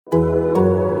In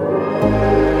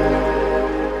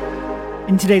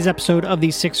today's episode of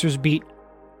the Sixers Beat,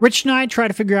 Rich and I try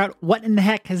to figure out what in the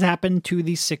heck has happened to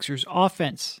the Sixers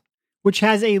offense, which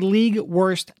has a league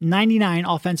worst 99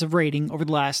 offensive rating over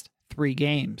the last 3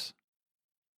 games.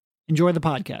 Enjoy the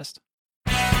podcast.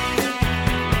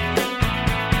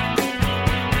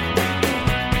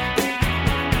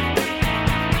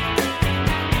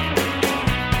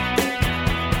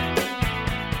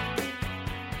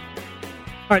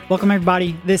 All right, welcome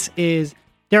everybody. This is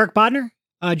Derek Bodner,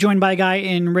 joined by a guy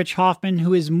in Rich Hoffman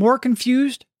who is more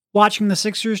confused watching the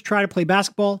Sixers try to play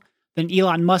basketball than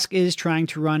Elon Musk is trying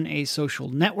to run a social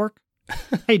network.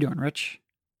 How you doing, Rich?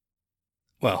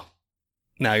 Well,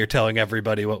 now you're telling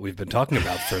everybody what we've been talking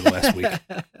about for the last week.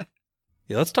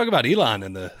 Yeah, let's talk about Elon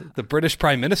and the British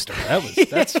Prime Minister.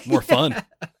 That's more fun.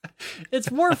 It's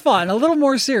more fun, a little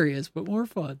more serious, but more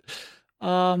fun.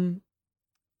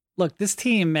 Look, this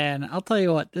team, man, I'll tell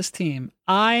you what, this team,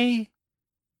 and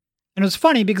it was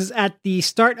funny because at the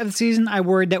start of the season, I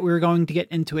worried that we were going to get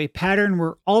into a pattern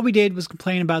where all we did was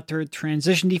complain about their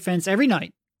transition defense every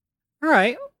night. All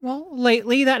right, well,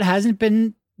 lately that hasn't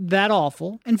been that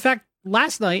awful. In fact,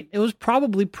 last night, it was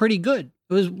probably pretty good.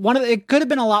 It could have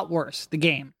been a lot worse, the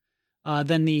game,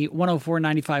 than the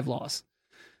 104-95 loss.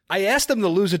 I asked them to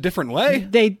lose a different way.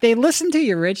 They listened to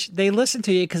you, Rich. They listened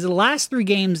to you because the last 3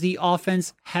 games, the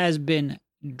offense has been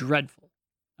dreadful.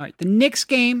 All right, the Knicks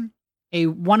game, a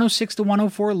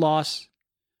 106-104 loss.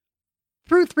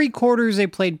 Through 3 quarters, they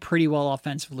played pretty well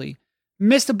offensively.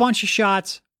 Missed a bunch of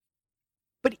shots.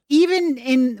 But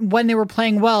even when they were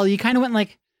playing well, you kind of went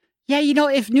like, yeah,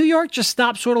 if New York just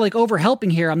stopped sort of like over-helping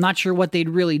here, I'm not sure what they'd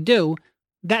really do.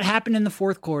 That happened in the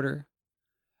 4th quarter.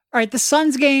 All right, the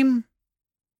Suns game,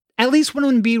 at least when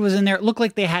Embiid was in there, it looked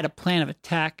like they had a plan of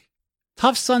attack.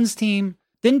 Tough Suns team.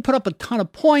 Didn't put up a ton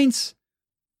of points.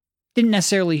 Didn't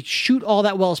necessarily shoot all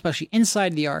that well, especially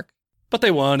inside the arc. But they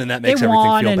won, and that makes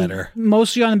everything feel better.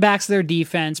 Mostly on the backs of their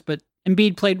defense, but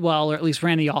Embiid played well, or at least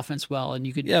ran the offense well, and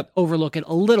you could overlook it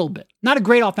a little bit. Not a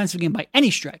great offensive game by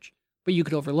any stretch, but you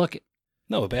could overlook it.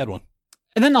 No, a bad one.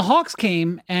 And then the Hawks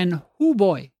came, and oh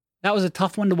boy, that was a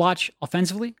tough one to watch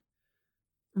offensively.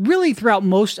 Really throughout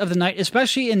most of the night,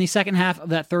 especially in the second half of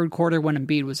that 3rd quarter when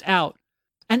Embiid was out.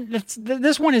 And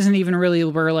this one isn't even really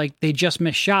where like they just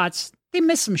missed shots. They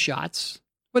missed some shots.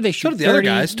 Where they shoot 30. The other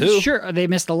guys too. Sure, they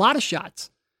missed a lot of shots.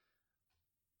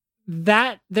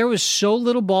 There was so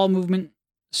little ball movement,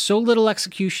 so little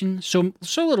execution, so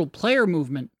little player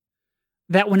movement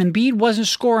that when Embiid wasn't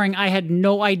scoring, I had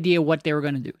no idea what they were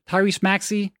going to do. Tyrese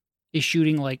Maxey is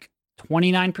shooting like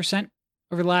 29%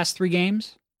 over the last 3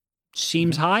 games.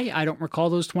 Seems high. I don't recall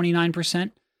those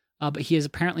 29%, but he has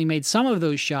apparently made some of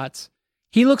those shots.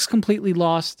 He looks completely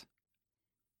lost.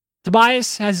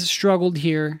 Tobias has struggled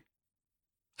here.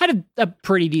 Had a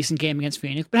pretty decent game against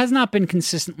Phoenix, but has not been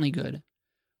consistently good.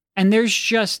 And there's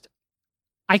just,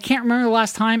 I can't remember the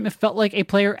last time it felt like a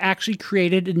player actually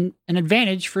created an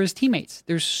advantage for his teammates.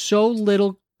 There's so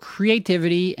little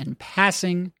creativity and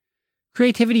passing.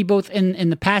 Creativity both in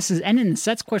the passes and in the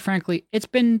sets, quite frankly. It's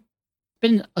been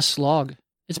a slog.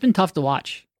 It's been tough to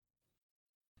watch.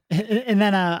 And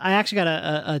then I actually got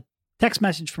a text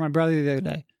message from my brother the other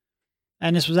day.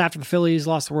 And this was after the Phillies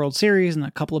lost the World Series and a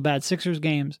couple of bad Sixers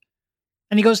games.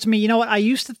 And he goes to me, you know what? I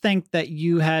used to think that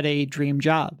you had a dream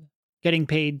job, getting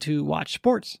paid to watch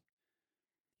sports.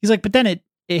 He's like, but then it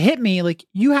hit me like,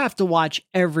 you have to watch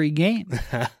every game.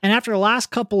 And after the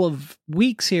last couple of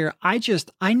weeks here, I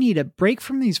need a break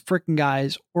from these freaking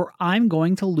guys or I'm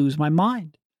going to lose my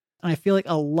mind. And I feel like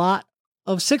a lot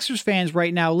of Sixers fans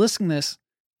right now listening to this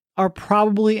are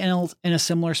probably in a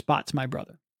similar spot to my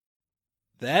brother.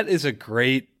 That is a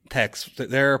great text.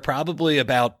 There are probably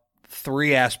about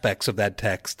 3 aspects of that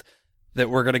text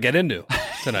that we're going to get into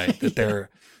tonight.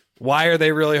 Why are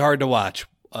they really hard to watch?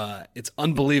 It's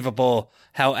unbelievable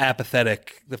how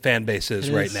apathetic the fan base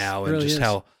is right now, and really just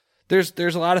how there's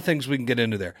a lot of things we can get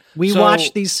into there. We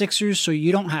watch these Sixers so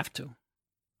you don't have to.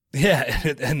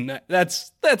 Yeah, and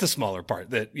that's a smaller part.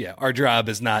 That our job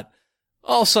is not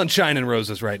all sunshine and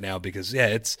roses right now because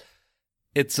it's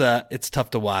tough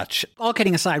to watch. All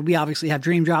kidding aside, we obviously have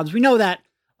dream jobs. We know that,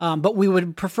 but we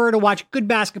would prefer to watch good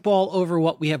basketball over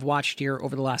what we have watched here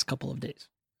over the last couple of days.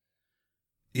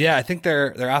 Yeah, I think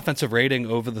their offensive rating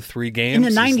over the 3 games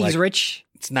in the 90s, Rich.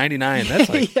 It's 99. That's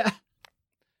like yeah.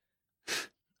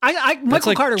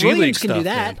 Michael Carter Williams can do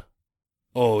that. Man.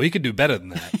 Oh, he could do better than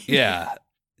that. Yeah.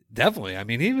 Definitely. I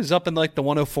mean, he was up in like the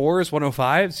 104s,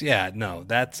 105s. Yeah, no,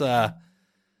 that's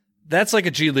like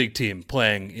a G League team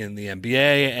playing in the NBA.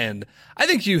 And I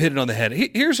think you hit it on the head.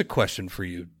 Here's a question for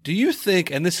you. Do you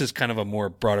think, and this is kind of a more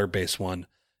broader base one,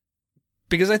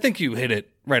 because I think you hit it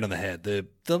right on the head.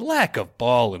 The lack of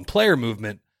ball and player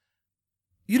movement.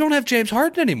 You don't have James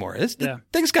Harden anymore.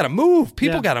 Things got to move.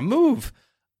 People got to move.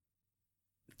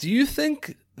 Do you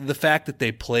think the fact that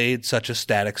they played such a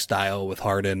static style with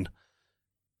Harden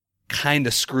kind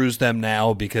of screws them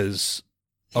now because,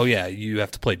 you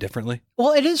have to play differently?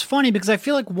 Well, it is funny because I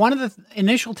feel like one of the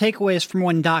initial takeaways from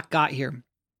when Doc got here,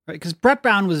 right? Because Brett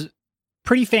Brown was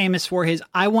pretty famous for his,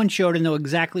 I want Joe to know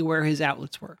exactly where his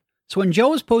outlets were. So when Joe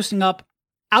was posting up,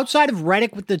 outside of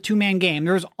Redick with the two-man game,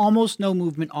 there was almost no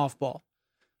movement off ball.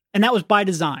 And that was by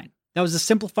design. That was to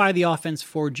simplify the offense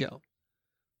for Joe.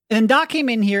 And then Doc came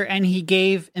in here and he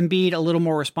gave Embiid a little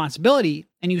more responsibility,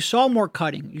 and you saw more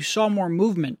cutting, you saw more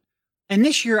movement. And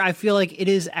this year, I feel like it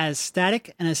is as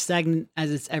static and as stagnant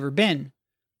as it's ever been.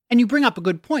 And you bring up a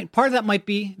good point. Part of that might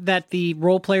be that the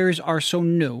role players are so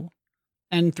new,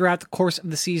 and throughout the course of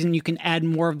the season, you can add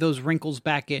more of those wrinkles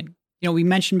back in. You know, we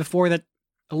mentioned before that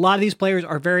a lot of these players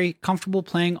are very comfortable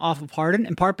playing off of Harden,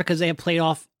 in part because they have played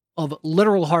off of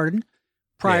literal Harden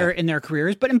prior in their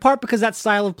careers, but in part because that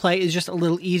style of play is just a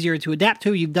little easier to adapt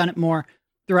to. You've done it more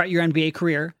throughout your NBA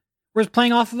career. Whereas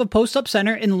playing off of a post-up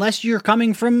center, unless you're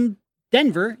coming from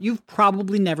Denver, you've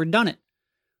probably never done it.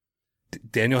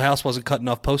 Daniel House wasn't cutting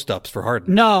off post-ups for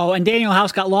Harden. No, and Daniel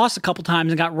House got lost a couple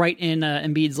times and got right in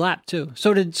Embiid's lap too.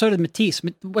 So did Matisse.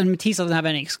 When Matisse doesn't have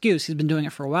any excuse, he's been doing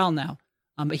it for a while now.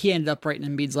 But he ended up right in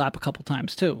Embiid's lap a couple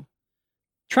times too.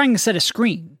 Trying to set a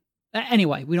screen.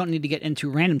 Anyway, we don't need to get into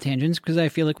random tangents because I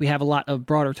feel like we have a lot of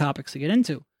broader topics to get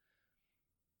into.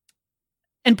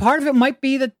 And part of it might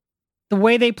be that the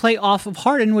way they play off of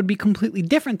Harden would be completely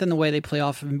different than the way they play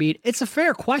off of Embiid. It's a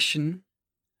fair question.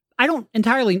 I don't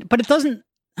entirely, but it doesn't,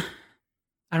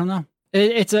 I don't know.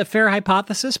 It's a fair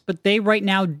hypothesis, but they right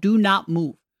now do not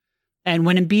move. And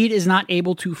when Embiid is not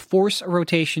able to force a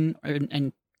rotation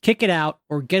and kick it out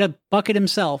or get a bucket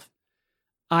himself,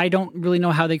 I don't really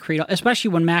know how they create,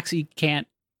 especially when Maxey can't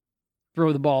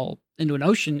throw the ball into an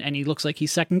ocean and he looks like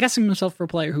he's second guessing himself for a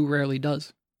player who rarely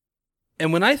does.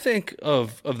 And when I think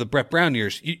of the Brett Brown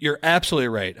years, you're absolutely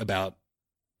right about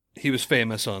he was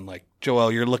famous on like,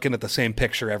 Joel, you're looking at the same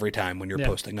picture every time when you're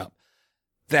posting up.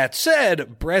 That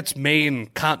said, Brett's main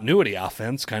continuity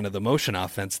offense, kind of the motion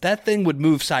offense, that thing would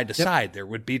move side to side. There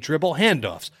would be dribble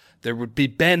handoffs. There would be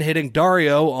Ben hitting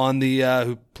Dario on the,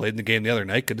 who played in the game the other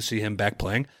night, good to see him back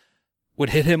playing, would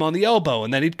hit him on the elbow,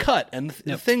 and then he'd cut, and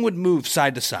the thing would move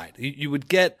side to side. You would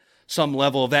get some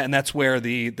level of that, and that's where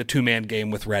the two-man game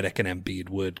with Redick and Embiid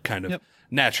would kind of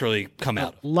naturally come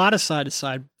out. A lot of side to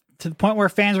side, to the point where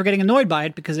fans were getting annoyed by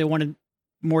it because they wanted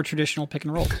more traditional pick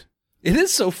and rolls. It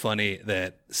is so funny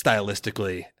that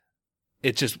stylistically,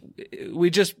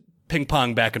 we just ping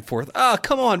pong back and forth. Oh,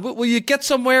 come on. Will you get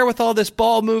somewhere with all this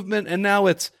ball movement? And now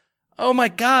it's, oh my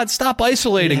God, stop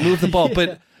isolating, move the ball.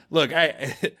 But look,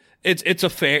 it's a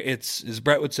fair, as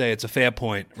Brett would say, it's a fair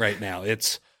point right now.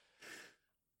 It's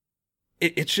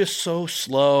just so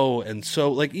slow and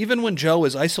so like, even when Joe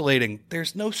is isolating,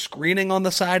 there's no screening on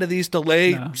the side of these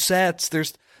delay sets.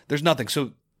 There's nothing.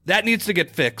 So that needs to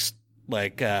get fixed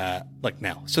like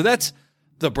now. So that's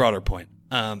the broader point.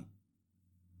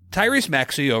 Tyrese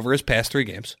Maxey over his past 3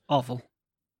 games. Awful.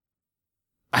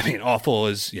 I mean, awful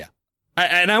is,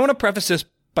 and I want to preface this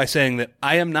by saying that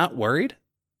I am not worried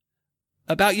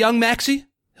about young Maxey.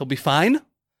 He'll be fine,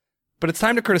 but it's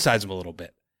time to criticize him a little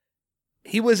bit.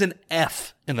 He was an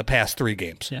F in the past 3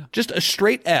 games. Yeah. Just a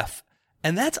straight F.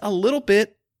 And that's a little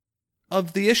bit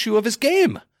of the issue of his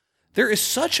game. There is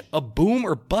such a boom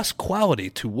or bust quality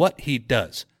to what he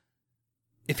does.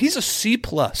 If he's a C+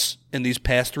 in these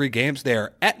past 3 games, they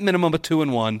are at minimum a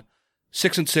 2-1,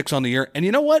 6-6 on the year. And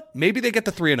you know what? Maybe they get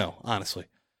to 3-0, honestly.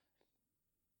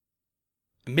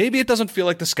 Maybe it doesn't feel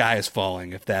like the sky is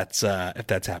falling if that's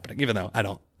happening, even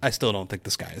though I still don't think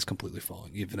the sky is completely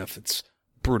falling, even if it's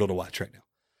brutal to watch right now.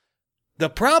 The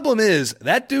problem is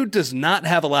that dude does not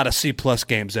have a lot of C+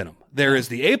 games in him. There is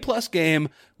the A+ game,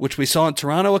 which we saw in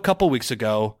Toronto a couple weeks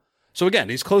ago. So again,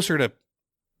 he's closer to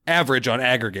average on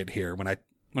aggregate here. When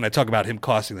I talk about him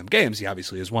costing them games, he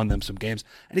obviously has won them some games.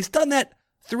 And he's done that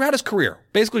throughout his career,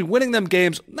 basically winning them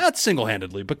games, not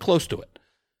single-handedly, but close to it.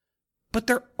 But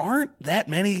there aren't that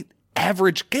many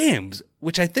average games,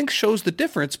 which I think shows the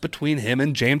difference between him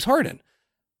and James Harden.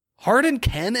 Harden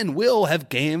can and will have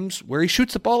games where he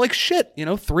shoots the ball like shit,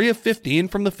 3 of 15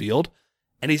 from the field,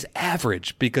 and he's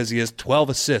average because he has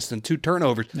 12 assists and 2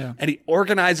 turnovers, and he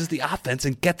organizes the offense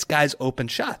and gets guys open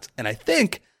shots. And I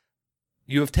think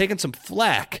you have taken some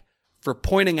flack for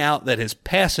pointing out that his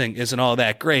passing isn't all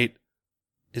that great.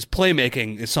 His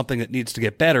playmaking is something that needs to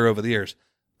get better over the years.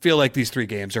 I feel like these 3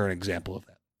 games are an example of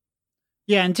that.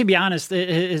 Yeah, and to be honest,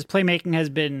 his playmaking has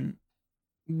been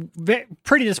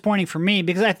pretty disappointing for me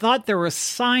because I thought there were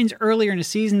signs earlier in the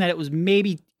season that it was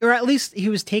maybe, or at least he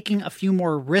was taking a few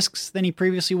more risks than he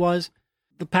previously was.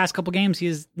 The past couple games, he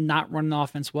is not running the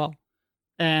offense well.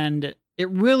 And it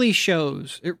really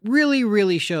shows. It really,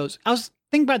 really shows. I was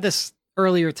thinking about this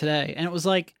earlier today, and it was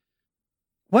like,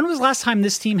 when was the last time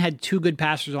this team had two good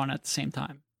passers on at the same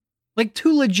time? Like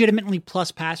two legitimately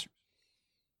plus passers.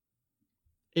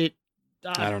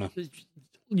 I don't know.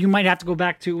 You might have to go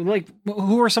back to, like,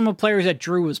 who are some of the players that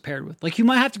Drew was paired with? Like, you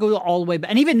might have to go all the way back.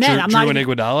 And even then, Drew and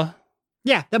Iguodala?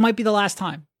 Yeah, that might be the last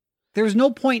time. There's no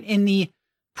point in the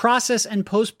process and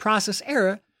post-process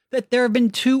era that there have been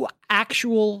two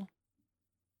actual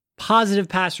positive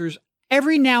passers.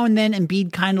 Every now and then,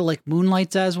 Embiid kind of like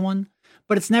moonlights as one,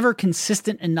 but it's never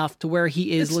consistent enough to where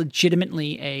he is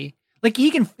legitimately like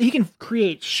he can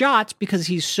create shots because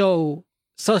he's so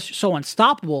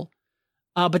unstoppable.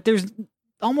 But there's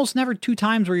almost never two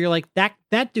times where you're like,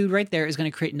 that dude right there is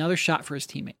going to create another shot for his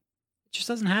teammate. It just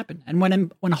doesn't happen. And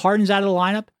when Harden's out of the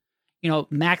lineup,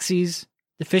 Maxi's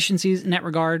deficiencies in that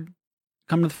regard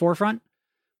come to the forefront.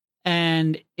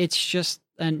 And it's just,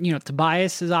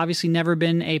 Tobias has obviously never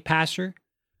been a passer.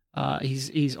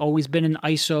 He's always been an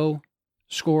ISO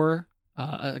scorer,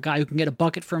 a guy who can get a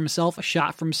bucket for himself, a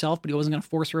shot for himself, but he wasn't going to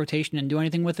force a rotation and do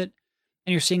anything with it.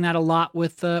 And you're seeing that a lot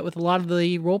with a lot of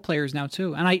the role players now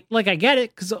too. And I get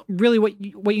it, because really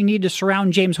what you need to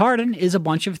surround James Harden is a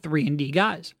bunch of 3-and-D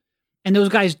guys. And those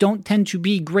guys don't tend to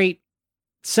be great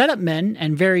setup men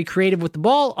and very creative with the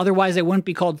ball. Otherwise, they wouldn't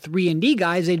be called 3-and-D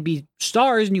guys. They'd be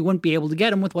stars, and you wouldn't be able to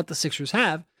get them with what the Sixers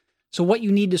have. So what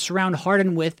you need to surround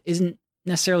Harden with isn't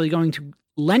necessarily going to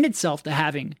lend itself to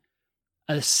having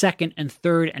a second and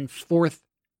third and fourth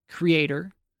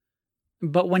creator.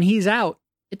 But when he's out,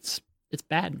 it's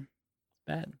bad. It's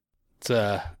bad.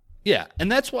 It's yeah,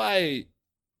 and that's why,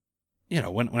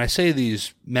 when I say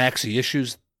these Maxey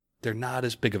issues, they're not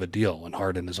as big of a deal when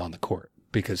Harden is on the court,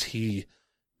 because he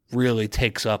really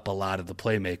takes up a lot of the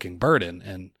playmaking burden.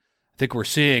 And I think we're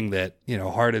seeing that,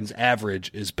 Harden's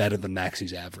average is better than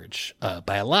Maxey's average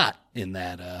by a lot in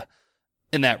that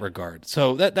regard.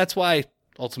 So that's why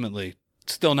ultimately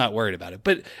still not worried about it.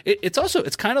 But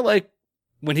it's kind of like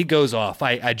when he goes off,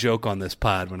 I joke on this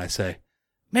pod when I say,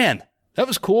 man, that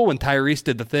was cool when Tyrese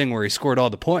did the thing where he scored all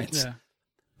the points. Yeah.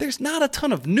 There's not a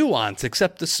ton of nuance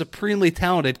except the supremely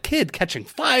talented kid catching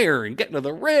fire and getting to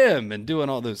the rim and doing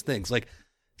all those things.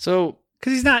 Because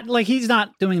he's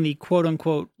not doing the quote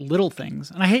unquote little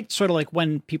things. And I hate sort of like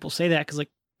when people say that, because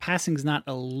passing's not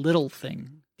a little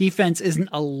thing. Defense isn't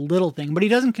a little thing, but he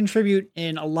doesn't contribute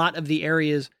in a lot of the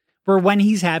areas where when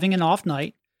he's having an off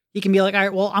night, he can be like, all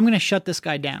right, well, I'm going to shut this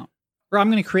guy down, or I'm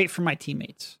going to create for my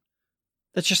teammates.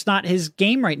 That's just not his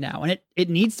game right now. And it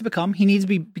needs to become. He needs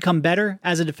to become better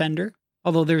as a defender,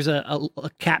 although there's a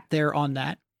cap there on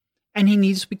that. And he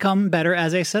needs to become better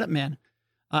as a setup man.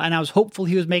 And I was hopeful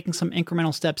he was making some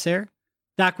incremental steps there.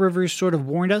 Doc Rivers sort of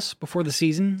warned us before the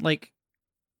season,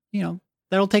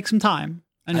 that'll take some time.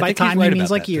 And by time, he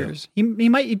means years.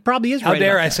 He probably is right. How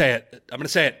dare I say it? I'm going to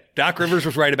say it. Doc Rivers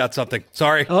was right about something.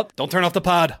 Sorry. Oh, don't turn off the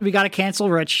pod. We got to cancel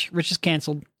Rich. Rich is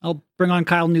canceled. I'll bring on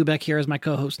Kyle Neubeck here as my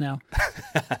co-host now.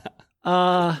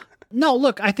 No,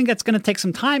 look, I think that's going to take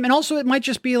some time. And also it might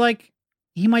just be like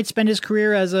he might spend his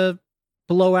career as a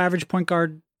below average point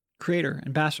guard creator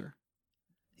and passer.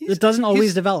 It doesn't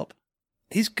always develop.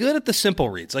 He's good at the simple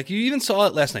reads. You even saw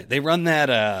it last night. They run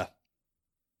that,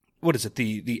 what is it?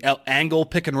 The angle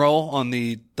pick and roll on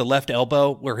the left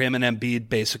elbow where him and Embiid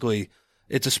basically,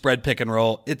 it's a spread pick and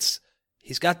roll.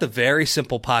 He's got the very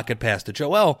simple pocket pass to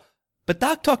Joel. But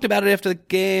Doc talked about it after the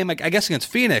game, I guess against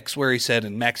Phoenix, where he said,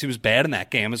 and Maxey was bad in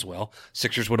that game as well.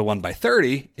 Sixers would have won by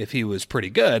 30 if he was pretty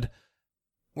good.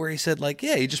 Where he said,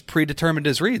 he just predetermined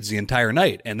his reads the entire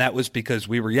night. And that was because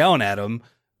we were yelling at him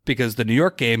because the New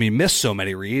York game, he missed so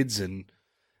many reads and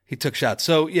he took shots.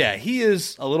 So, yeah, he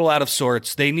is a little out of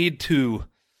sorts. They need to,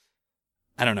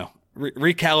 I don't know,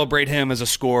 recalibrate him as a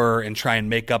scorer and try and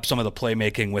make up some of the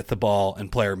playmaking with the ball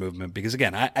and player movement. Because,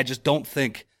 again, I just don't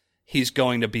think he's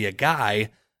going to be a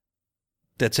guy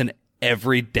that's an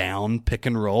every down pick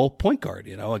and roll point guard,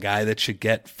 a guy that should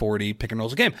get 40 pick and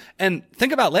rolls a game. And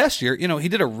think about last year, he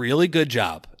did a really good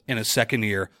job in his second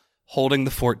year holding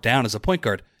the fort down as a point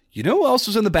guard. You know who else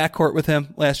was in the backcourt with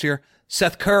him last year?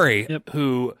 Seth Curry, yep.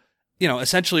 Who,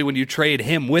 essentially when you trade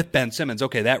him with Ben Simmons,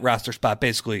 okay, that roster spot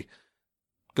basically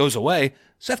goes away.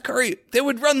 Seth Curry, they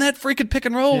would run that freaking pick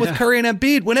and roll with Curry and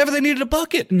Embiid whenever they needed a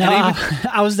bucket. No,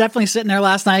 I was definitely sitting there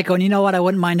last night going, you know what? I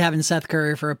wouldn't mind having Seth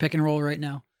Curry for a pick and roll right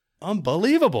now.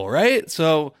 Unbelievable, right?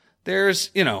 So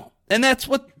there's, And that's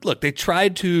they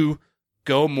tried to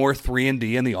go more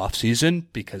 3-and-D in the offseason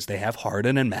because they have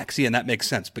Harden and Maxey, and that makes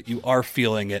sense. But you are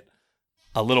feeling it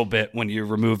a little bit when you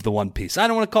remove the one piece. I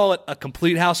don't want to call it a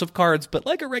complete house of cards, but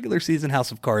like a regular season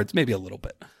house of cards, maybe a little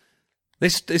bit. They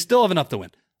still have enough to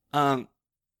win.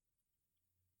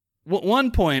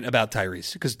 One point about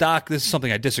Tyrese, because Doc, this is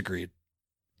something I disagreed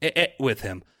with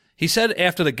him. He said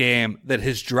after the game that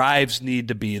his drives need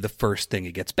to be the first thing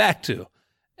he gets back to.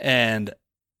 And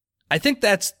I think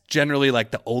that's generally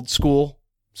like the old school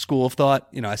of thought.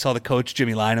 You know, I saw the coach,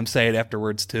 Jimmy Lynam, say it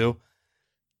afterwards too.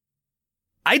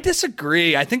 I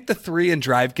disagree. I think the 3 and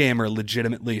drive game are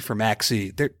legitimately for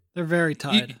Maxey. They're very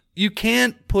tied. You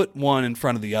can't put one in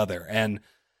front of the other. And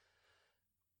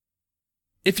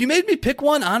if you made me pick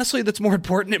one, honestly, that's more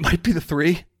important. It might be the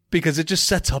 3 because it just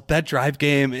sets up that drive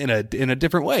game in a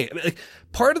different way. I mean, like,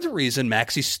 part of the reason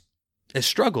Maxey has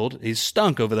struggled, he's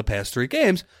stunk over the past 3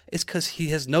 games, is because he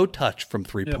has no touch from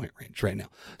 3-point range right now.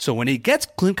 So when he gets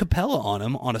Clint Capella on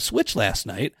him on a switch last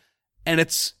night, and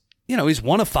it's, you know, he's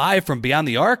 1 of 5 from beyond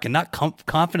the arc and not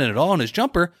confident at all in his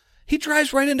jumper, he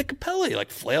drives right into Capella. He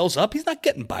like flails up. He's not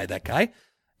getting by that guy.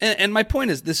 And my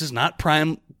point is, this is not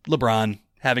prime LeBron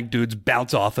having dudes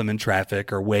bounce off him in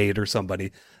traffic or Wade or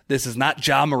somebody. This is not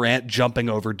Ja Morant jumping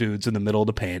over dudes in the middle of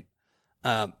the paint.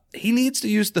 He needs to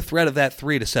use the threat of that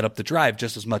 3 to set up the drive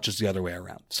just as much as the other way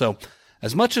around. So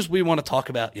as much as we want to talk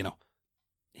about, you know,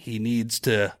 he needs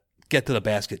to get to the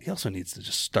basket, he also needs to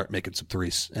just start making some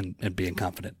threes and being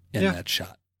confident in that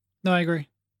shot. No, I agree.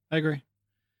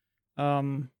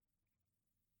 And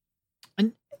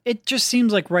it just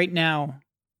seems like right now,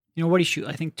 you know, what he shoot?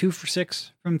 I think 2 for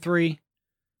 6 from 3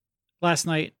 last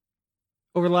night.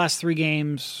 Over the last 3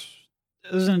 games,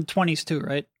 it was in the 20s too,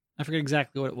 right? I forget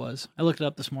exactly what it was. I looked it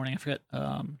up this morning. I forget.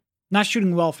 Not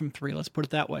shooting well from 3, let's put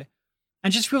it that way.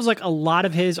 And it just feels like a lot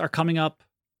of his are coming up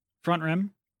front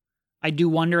rim. I do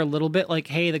wonder a little bit, like,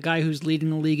 hey, the guy who's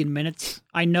leading the league in minutes,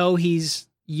 I know he's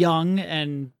young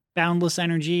and boundless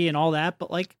energy and all that,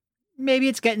 but like, maybe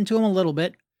it's getting to him a little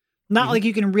bit. Not like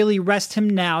you can really rest him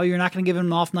now. You're not going to give him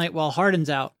an off night while Harden's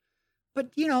out.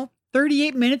 But, you know,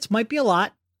 38 minutes might be a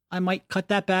lot. I might cut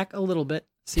that back a little bit,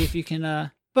 see if you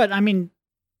can, but I mean,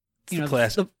 you know,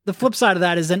 the flip side of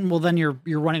that is then you're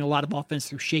running a lot of offense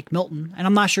through Shake Milton, and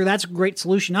I'm not sure that's a great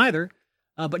solution either.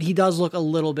 But he does look a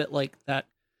little bit like that.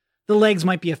 The legs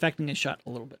might be affecting his shot a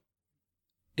little bit.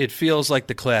 It feels like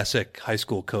the classic high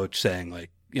school coach saying,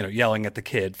 like, you know, yelling at the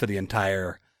kid for the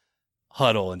entire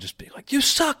huddle and just being like, "You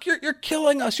suck! You're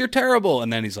killing us! You're terrible!"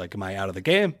 And then he's like, "Am I out of the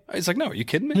game?" He's like, "No, are you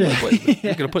kidding me? Like, what,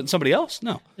 you're gonna put in somebody else?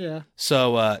 No." Yeah.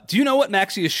 So, do you know what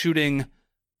Maxey is shooting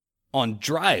on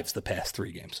drives the past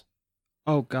 3 games?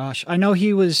 Oh gosh, I know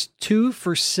he was 2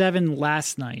 for 7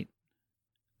 last night.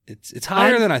 It's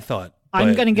higher than I thought.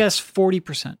 I'm gonna guess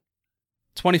 40%.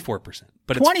 24%,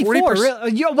 but 24. It's 40%.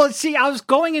 Really? Well, see, I was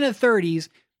going in the 30s,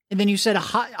 and then you said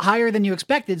higher than you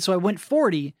expected, so I went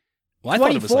 40. Well,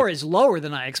 24 is lower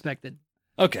than I expected.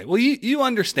 Okay, well, you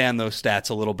understand those stats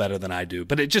a little better than I do,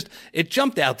 but it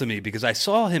jumped out to me because I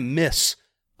saw him miss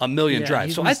a million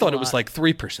drives, so I thought it was like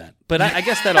 3%. But I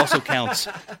guess that also counts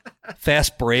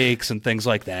fast breaks and things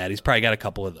like that. He's probably got a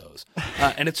couple of those,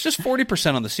 and it's just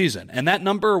 40% on the season, and that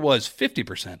number was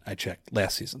 50%. I checked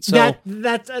last season. So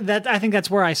that I think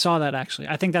that's where I saw that actually.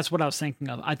 I think that's what I was thinking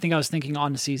of. I think I was thinking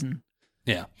on the season.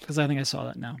 Yeah, because I think I saw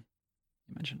that now.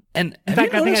 You mentioned, and in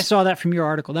fact, I think I saw that from your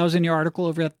article. That was in your article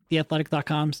over at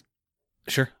theathletic.com's.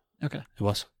 Sure. Okay. It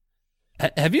was.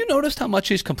 Have you noticed how much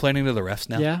he's complaining to the refs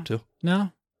now? Yeah. Too.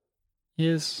 No. He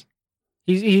is.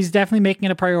 He's definitely making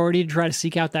it a priority to try to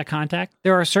seek out that contact.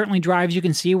 There are certainly drives you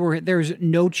can see where there's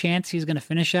no chance he's going to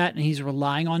finish at, and he's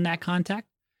relying on that contact,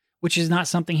 which is not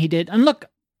something he did. And look,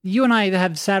 you and I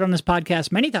have sat on this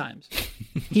podcast many times.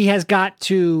 He has got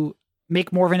to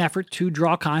make more of an effort to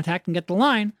draw contact and get the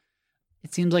line.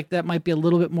 It seems like that might be a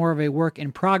little bit more of a work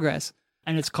in progress,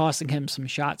 and it's costing him some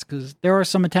shots because there are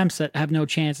some attempts that have no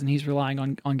chance, and he's relying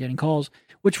on getting calls,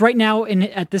 which right now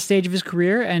at this stage of his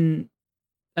career and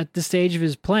at this stage of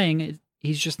his playing,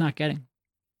 he's just not getting.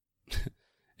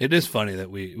 It is funny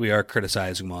that we are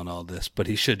criticizing him on all this, but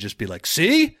he should just be like,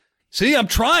 see, I'm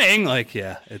trying. Like,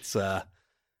 yeah, it's, I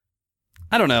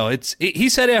don't know. He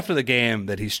said after the game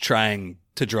that he's trying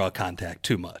to draw contact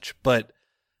too much, but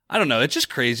I don't know. It's just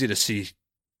crazy to see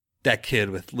that kid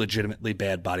with legitimately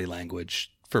bad body language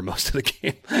for most of the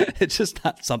game. It's just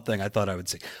not something I thought I would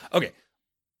see. Okay.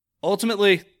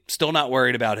 Ultimately, still not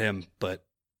worried about him, but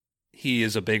he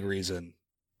is a big reason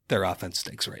their offense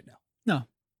stinks right now.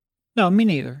 No, me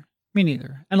neither.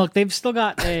 And look, they've still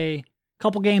got a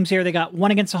couple games here. They got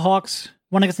one against the Hawks,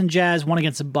 one against the Jazz, one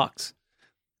against the Bucks.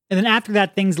 And then after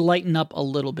that, things lighten up a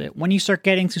little bit. When you start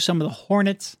getting to some of the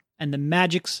Hornets and the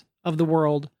Magics of the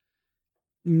world,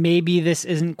 maybe this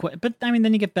isn't quite. But I mean,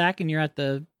 then you get back and you're at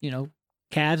the,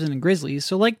 Cavs and the Grizzlies.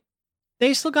 So like,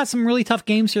 they still got some really tough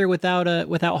games here without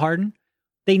Harden.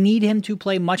 They need him to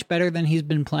play much better than he's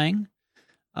been playing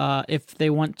if they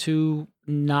want to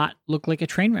not look like a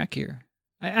train wreck here.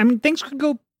 I mean, things could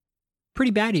go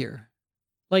pretty bad here.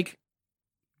 Like,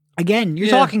 again, you're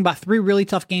talking about 3 really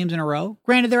tough games in a row.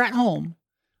 Granted, they're at home.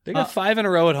 They got 5 in a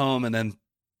row at home, and then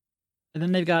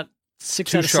they've got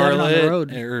 6 2 out of 7 on the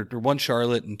road. Or 1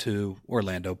 Charlotte and 2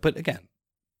 Orlando. But again,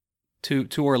 2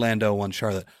 Orlando, 1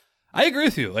 Charlotte. I agree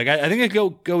with you. Like, I think it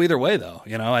could go either way, though.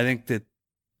 I think that,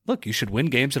 look, you should win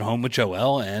games at home with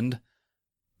Joel, and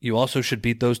you also should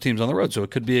beat those teams on the road. So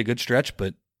it could be a good stretch,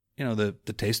 but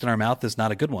the taste in our mouth is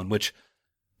not a good one, which,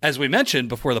 as we mentioned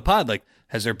before the pod, like,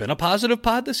 has there been a positive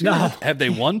pod this year? No. Have they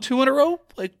won 2 in a row,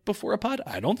 like, before a pod?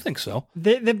 I don't think so.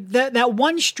 That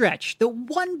one stretch, the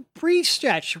one brief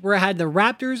stretch where I had the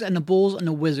Raptors and the Bulls and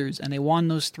the Wizards, and they won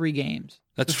those 3 games.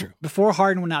 That's true. Before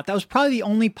Harden went out. That was probably the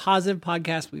only positive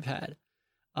podcast we've had.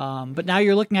 But now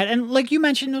you're looking at, and like you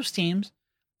mentioned, those teams,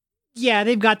 yeah,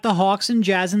 they've got the Hawks and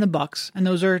Jazz and the Bucks, and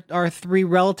those are 3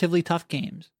 relatively tough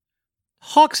games.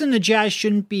 Hawks and the Jazz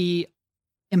shouldn't be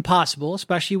impossible,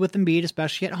 especially with Embiid,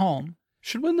 especially at home.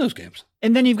 Should win those games.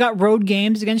 And then you've got road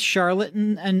games against Charlotte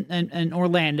and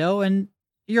Orlando, and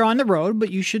you're on the road,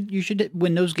 but you should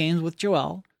win those games with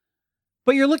Joel.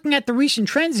 But you're looking at the recent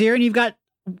trends here, and you've got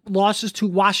losses to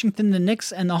Washington, the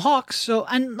Knicks, and the Hawks.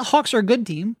 And the Hawks are a good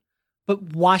team, but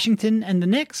Washington and the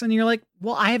Knicks, and you're like,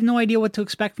 well, I have no idea what to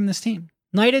expect from this team.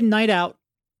 Night in, night out,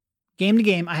 game to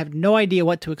game, I have no idea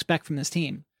what to expect from this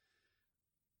team.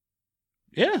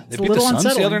 Yeah, they beat the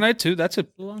Suns the other night too. That's a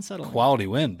quality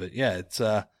win, but yeah, it's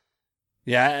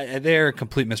they're a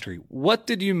complete mystery. What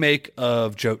did you make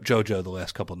of JoJo the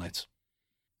last couple of nights?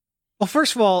 Well,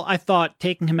 first of all, I thought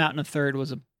taking him out in the third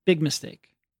was a big mistake,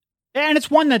 and it's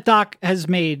one that Doc has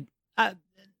made. I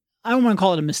don't want to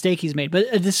call it a mistake he's made, but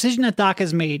a decision that Doc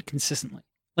has made consistently.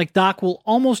 Like, Doc will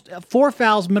almost 4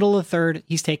 fouls middle of the third,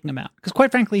 he's taking him out, because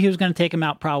quite frankly, he was going to take him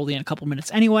out probably in a couple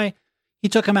minutes anyway. He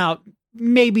took him out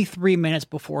maybe 3 minutes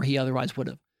before he otherwise would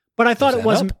have. But I thought it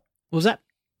wasn't. What was that?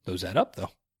 Those add up, though.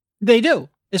 They do,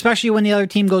 especially when the other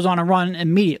team goes on a run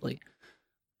immediately.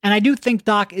 And I do think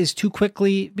Doc is too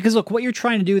quickly, because look, what you're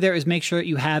trying to do there is make sure that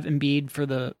you have Embiid for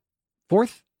the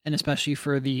 4th, and especially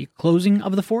for the closing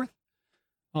of the 4th.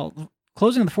 Well,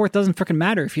 closing of the 4th doesn't freaking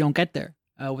matter if you don't get there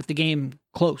with the game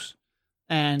close.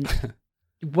 And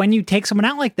when you take someone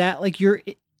out like that, like you're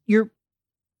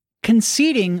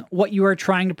conceding what you are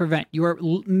trying to prevent. You are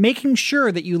making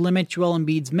sure that you limit Joel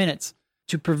Embiid's minutes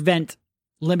to prevent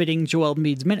limiting Joel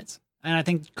Embiid's minutes. And I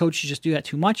think coaches just do that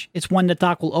too much. It's one that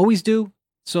Doc will always do,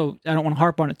 so I don't want to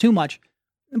harp on it too much.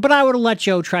 But I would have let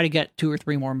Joe try to get 2 or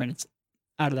 3 more minutes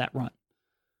out of that run.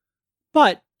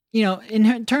 But,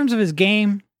 in terms of his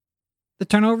game, the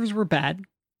turnovers were bad,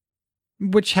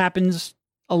 which happens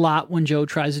a lot when Joe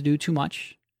tries to do too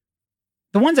much.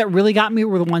 The ones that really got me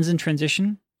were the ones in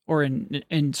transition, or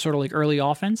in sort of like early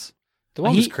offense. The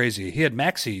one was crazy. He had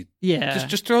Maxey. Yeah.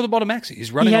 Just throw the ball to Maxey.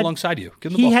 He's running alongside you.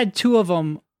 Give him the ball. He had 2 of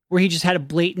them where he just had a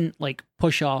blatant like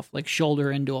push off, like shoulder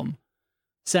into him,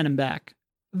 send him back.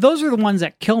 Those are the ones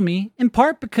that kill me, in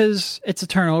part because it's a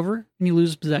turnover and you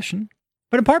lose possession,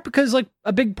 but in part because like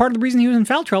a big part of the reason he was in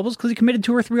foul trouble is because he committed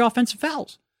 2 or 3 offensive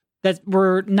fouls that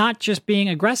were not just being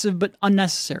aggressive, but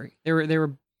unnecessary. They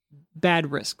were bad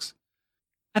risks.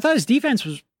 I thought his defense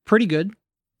was pretty good.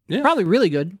 Yeah. Probably really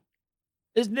good.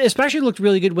 It especially looked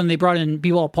really good when they brought in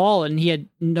B-Ball Paul, and he had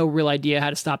no real idea how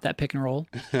to stop that pick and roll.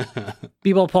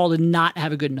 B-Ball Paul did not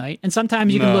have a good night. And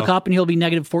sometimes you can look up and he'll be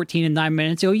negative 14 in 9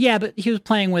 minutes. You go, yeah, but he was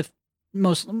playing with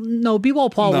B-Ball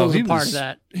Paul was a part of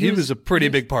that. He was a pretty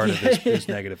big part of his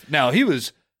negative. Now,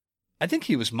 I think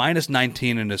he was minus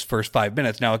 19 in his first 5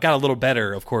 minutes. Now, it got a little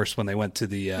better, of course, when they went to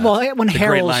the when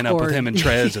great lineup scored. with him and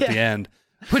Trez at the end,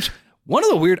 which... One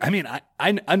of the weird, I mean,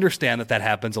 I understand that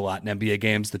happens a lot in NBA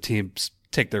games. The teams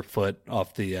take their foot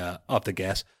off the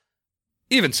gas.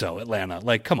 Even so, Atlanta,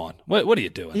 like, come on, what are you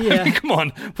doing? Yeah. I mean, come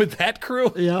on, with that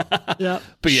crew. Yeah.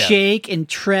 But yeah, Shake and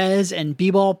Trez and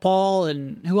B-Ball Paul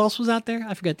and who else was out there?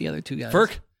 I forget the other 2 guys.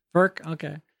 Ferk.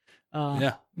 Okay.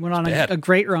 Went on a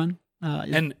great run.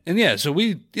 And yeah, so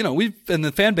we've in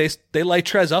the fan base, they light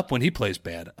Trez up when he plays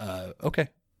bad. Okay,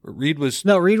 Reed was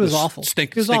awful.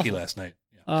 Stinky last night.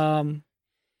 But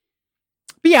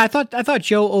yeah, I thought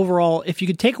Joe overall, if you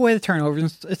could take away the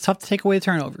turnovers, it's tough to take away the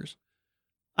turnovers.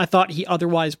 I thought he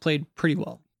otherwise played pretty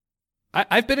well.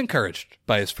 I've been encouraged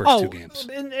by his first two games.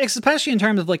 Especially in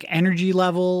terms of like energy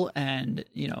level and,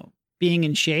 being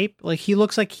in shape. Like he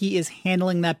looks like he is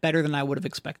handling that better than I would have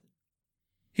expected.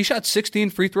 He shot 16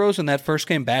 free throws in that first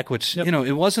game back, which,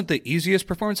 it wasn't the easiest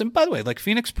performance. And by the way, like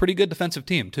Phoenix, pretty good defensive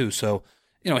team too. So,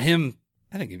 him,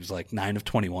 I think he was like 9 of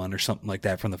 21 or something like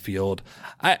that from the field.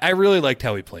 I really liked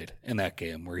how he played in that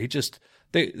game where he just,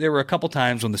 there were a couple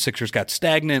times when the Sixers got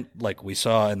stagnant, like we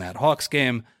saw in that Hawks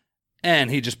game, and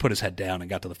he just put his head down and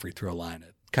got to the free throw line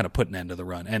and kind of put an end to the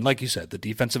run. And like you said, the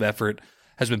defensive effort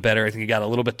has been better. I think he got a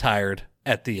little bit tired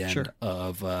at the end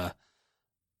of the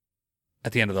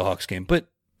Hawks game,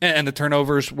 and the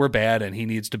turnovers were bad, and he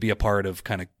needs to be a part of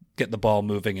kind of getting the ball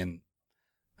moving in,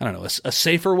 I don't know, a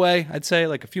safer way, I'd say,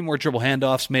 like a few more dribble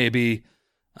handoffs, maybe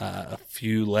a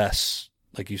few less,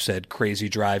 like you said, crazy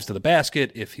drives to the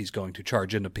basket if he's going to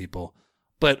charge into people.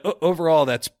 But overall,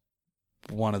 that's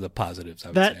one of the positives, I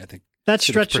would say. I think that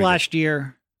stretch last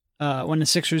year when the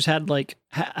Sixers had like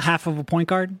half of a point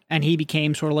guard and he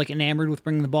became sort of like enamored with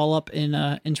bringing the ball up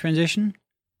in transition.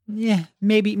 Yeah,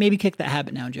 maybe kick that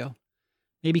habit now, Joe.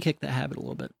 Maybe kick that habit a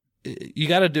little bit. You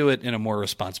got to do it in a more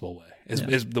responsible way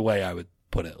is the way I would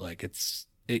put it. Like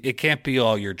it can't be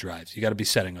all your drives. You got to be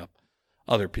setting up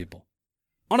other people.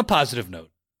 On a positive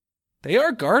note, they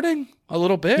are guarding a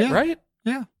little bit, right?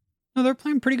 Yeah. No, they're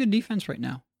playing pretty good defense right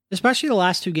now, especially the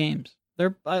last two games.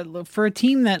 They're for a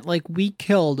team that like we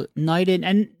killed night in,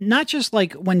 and not just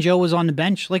like when Joe was on the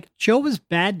bench. Like Joe was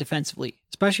bad defensively,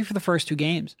 especially for the first two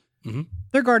games. Mm-hmm.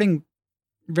 They're guarding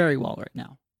very well right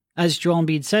now. As Joel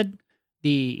Embiid said,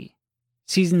 the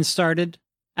season started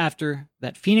after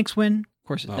that Phoenix win. Of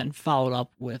course, it then followed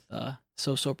up with a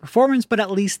so-so performance, but at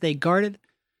least they guarded.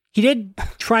 He did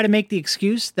try to make the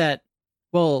excuse that,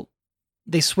 well,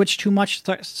 they switched too much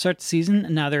to start the season,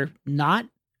 and now they're not.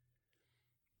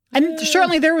 And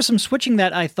certainly there was some switching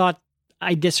that I thought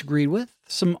I disagreed with.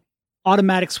 Some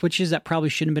automatic switches that probably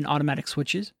shouldn't have been automatic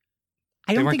switches.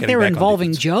 I don't think they were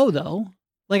involving Joe, though.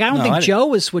 Like, I don't think Joe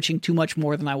was switching too much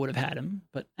more than I would have had him.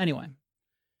 But anyway.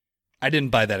 I didn't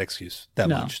buy that excuse that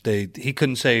much. He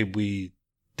couldn't say we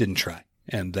didn't try.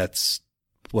 And that's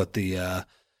what the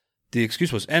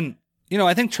excuse was. And,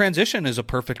 I think transition is a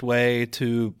perfect way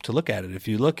to look at it. If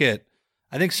you look at,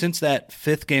 I think since that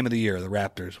fifth game of the year, the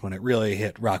Raptors, when it really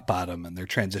hit rock bottom and their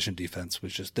transition defense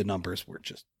was just, the numbers were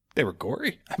just, they were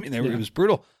gory. I mean, it was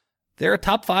brutal. They're a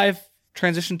top 5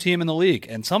 transition team in the league.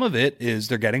 And some of it is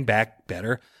they're getting back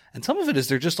better. And some of it is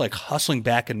they're just like hustling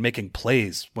back and making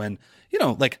plays when,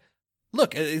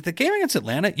 look, the game against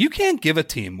Atlanta, you can't give a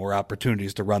team more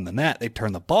opportunities to run than that. They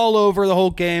turned the ball over the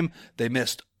whole game. They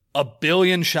missed a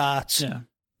billion shots. Yeah.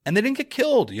 And they didn't get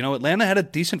killed. Atlanta had a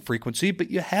decent frequency,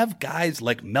 but you have guys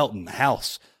like Melton,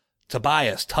 House,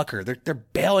 Tobias, Tucker. They're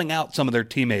bailing out some of their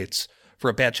teammates for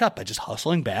a bad shot by just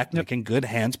hustling back, making good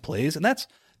hands plays. And that's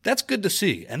good to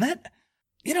see. And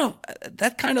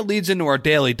that kind of leads into our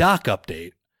daily doc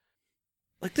update.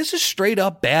 Like, this is straight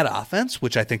up bad offense,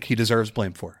 which I think he deserves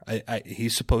blame for.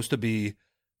 He's supposed to be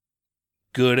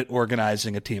good at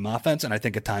organizing a team offense, and I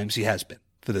think at times he has been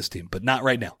for this team, but not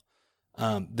right now.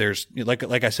 There's,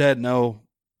 like I said, no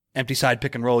empty side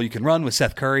pick and roll you can run with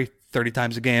Seth Curry 30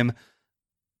 times a game.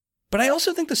 But I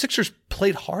also think the Sixers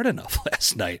played hard enough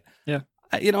last night. Yeah.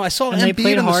 I saw and Embiid. They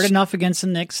played hard enough against the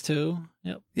Knicks, too.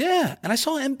 Yep. Yeah, and I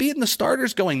saw Embiid and the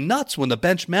starters going nuts when the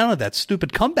bench mounted that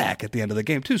stupid comeback at the end of the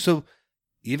game, too. So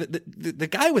even the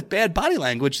guy with bad body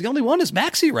language, the only one is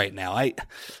Maxey right now.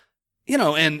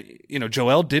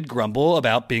 Joel did grumble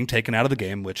about being taken out of the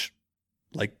game, which,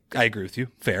 like, I agree with you.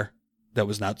 Fair. That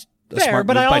was not a fair, smart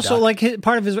but move I by also Doc.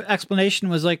 Part of his explanation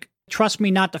was like, trust me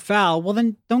not to foul. Well,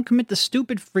 then don't commit the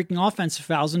stupid freaking offensive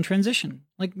fouls in transition.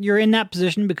 Like, you're in that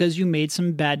position because you made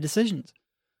some bad decisions.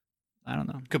 I don't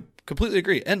know. Completely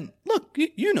agree. And look,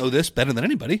 you know this better than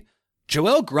anybody.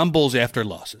 Joel grumbles after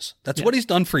losses. That's what he's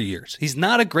done for years. He's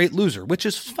not a great loser, which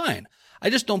is fine. I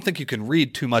just don't think you can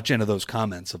read too much into those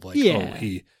comments of like,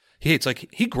 he hates. Like,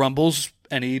 he grumbles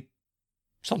and he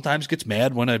sometimes gets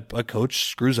mad when a coach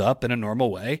screws up in a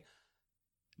normal way.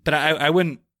 But I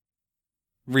wouldn't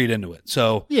read into it.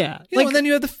 So, and then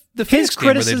you have the his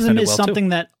criticism is well something too.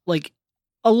 That, like,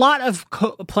 a lot of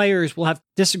players will have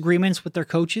disagreements with their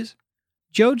coaches.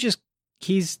 Joe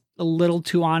he's a little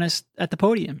too honest at the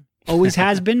podium. Always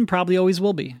has been, probably always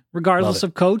will be, regardless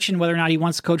of coach and whether or not he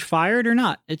wants the coach fired or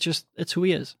not. It's who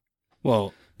he is.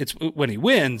 Well, it's when he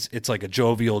wins, it's like a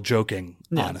jovial, joking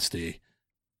honesty,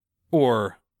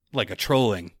 or like a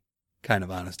trolling kind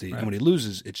of honesty. Right. And when he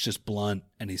loses, it's just blunt,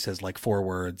 and he says like 4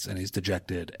 words, and he's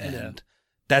dejected, and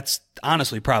that's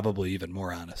honestly probably even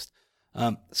more honest.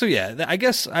 So yeah, I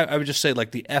guess I would just say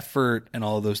like the effort and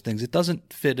all of those things, it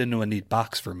doesn't fit into a neat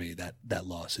box for me, that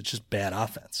loss. It's just bad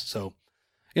offense. So,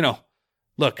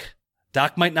 look,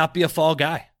 Doc might not be a fall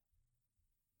guy.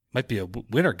 Might be a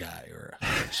winter guy or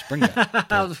a spring guy.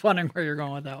 I was wondering where you're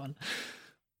going with that one.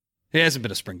 He hasn't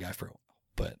been a spring guy for a while,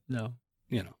 but no,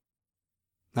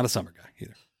 not a summer guy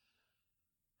either.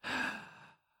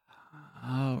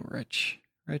 Oh, Rich.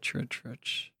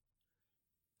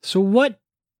 So what?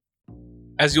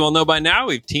 As you all know by now,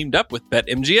 we've teamed up with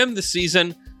BetMGM this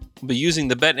season. We'll be using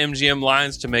the BetMGM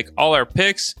lines to make all our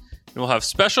picks, and we'll have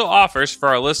special offers for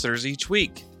our listeners each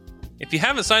week. If you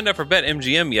haven't signed up for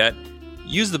BetMGM yet,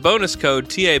 use the bonus code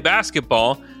TA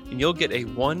Basketball, and you'll get a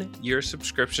 1-year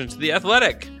subscription to The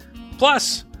Athletic.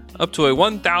 Plus, up to a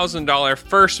 $1,000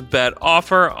 first bet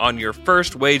offer on your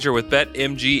first wager with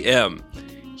BetMGM.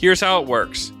 Here's how it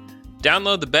works.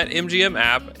 Download the BetMGM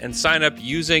app and sign up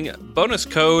using bonus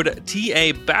code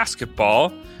TA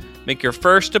Basketball. Make your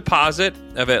first deposit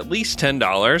of at least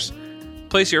 $10.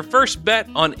 Place your first bet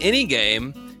on any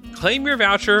game. Claim your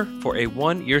voucher for a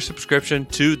 1-year subscription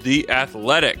to The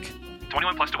Athletic.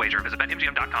 21 plus to wager. Visit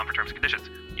BetMGM.com for terms and conditions.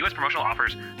 U.S. promotional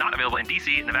offers not available in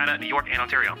D.C., Nevada, New York, and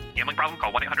Ontario. Gambling problem?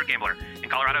 Call 1-800-GAMBLER. In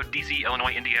Colorado, D.C.,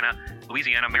 Illinois, Indiana,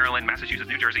 Louisiana, Maryland, Massachusetts,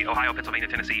 New Jersey, Ohio, Pennsylvania,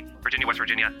 Tennessee, Virginia, West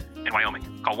Virginia, and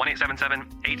Wyoming. Call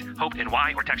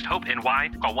 1-877-8-HOPE-NY or text HOPE-NY.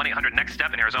 Call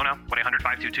 1-800-NEXT-STEP in Arizona,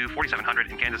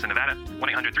 1-800-522-4700 in Kansas and Nevada,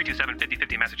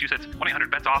 1-800-327-5050 in Massachusetts,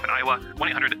 1-800-BETS-OFF in Iowa,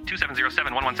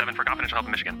 1-800-2707-117 for confidential help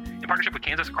in Michigan. In partnership with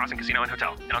Kansas Crossing Casino and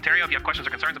Hotel. In Ontario, if you have questions or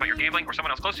concerns about your gambling or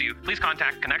someone else close to you, please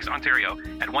contact Connects Ontario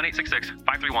at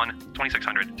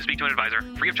 1-866-531-2600 to speak to an advisor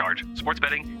free of charge. Sports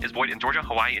betting is void in Georgia,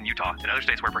 Hawaii, and Utah, and other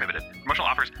states where prohibited. Promotional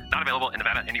offers not available in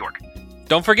Nevada and New York.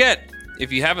 Don't forget,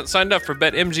 if you haven't signed up for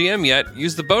BetMGM yet,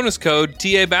 use the bonus code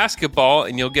TA Basketball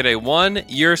and you'll get a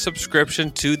 1-year subscription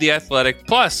to The Athletic,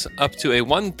 plus up to a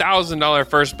 $1,000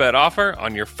 first bet offer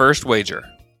on your first wager.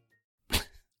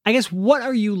 I guess, what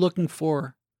are you looking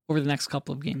for over the next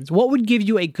couple of games? What would give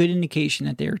you a good indication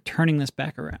that they're turning this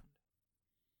back around?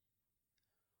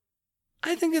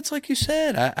 I think it's like you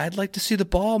said. I'd like to see the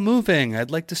ball moving.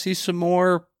 I'd like to see some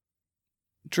more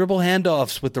dribble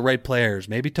handoffs with the right players,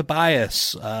 maybe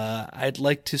Tobias. I'd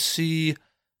like to see,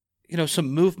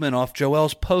 some movement off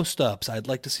Joel's post-ups. I'd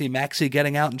like to see Maxey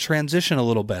getting out in transition a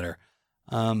little better.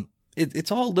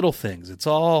 It's all little things. It's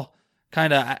all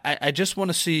kind of, I just want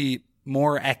to see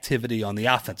more activity on the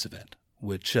offensive end,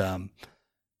 which,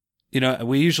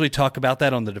 we usually talk about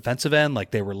that on the defensive end,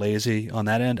 like they were lazy on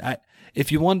that end. If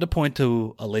you wanted to point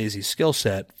to a lazy skill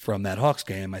set from that Hawks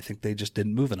game, I think they just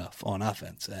didn't move enough on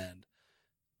offense. And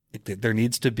there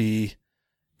needs to be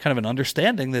kind of an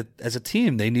understanding that as a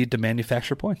team, they need to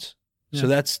manufacture points. Yeah. So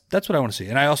that's what I want to see.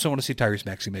 And I also want to see Tyrese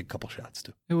Maxey make a couple shots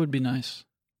too. It would be nice.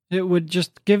 It would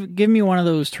just give me one of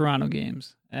those Toronto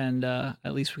games, and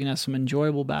at least we can have some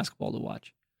enjoyable basketball to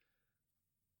watch.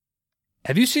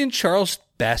 Have you seen Charles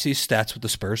Bassey's stats with the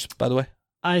Spurs, by the way?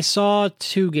 I saw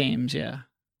 2 games, yeah.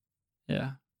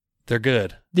 Yeah. They're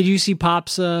good. Did you see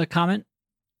Pop's comment?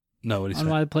 No, what did he say?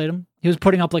 On why I played him? He was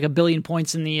putting up like 1 billion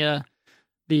points in the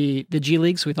G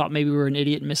League, so we thought maybe we were an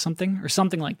idiot and missed something, or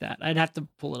something like that. I'd have to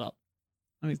pull it up.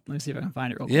 Let me see if I can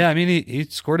find it real quick. Yeah, I mean, he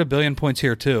scored 1 billion points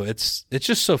here too. It's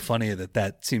just so funny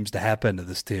that seems to happen to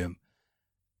this team.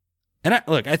 And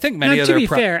I think many now, other... To be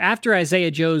fair, after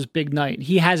Isaiah Joe's big night,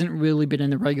 he hasn't really been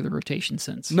in the regular rotation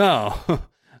since. No,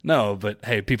 but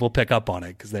hey, people pick up on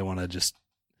it because they want to just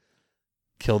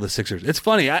kill the Sixers. It's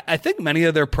funny. I think many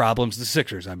of their problems, the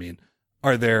Sixers, I mean,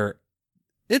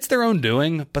 it's their own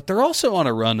doing, but they're also on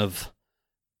a run of,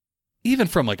 even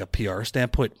from like a PR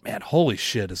standpoint, man, holy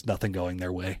shit, is nothing going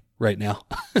their way right now.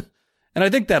 And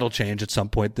I think that'll change at some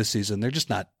point this season. They're just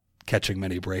not catching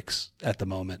many breaks at the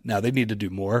moment. Now, they need to do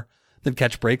more than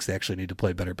catch breaks. They actually need to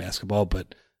play better basketball.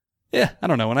 But yeah, I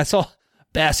don't know. When I saw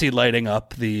Bassey lighting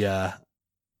up the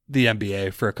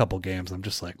NBA for a couple games, I'm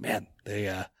just like, man,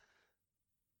 they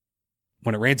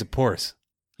when it rains, it pours.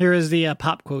 Here is the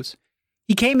Pop quotes.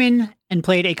 He came in and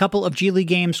played a couple of G League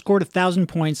games, scored 1,000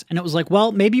 points, and it was like,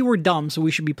 well, maybe we're dumb, so we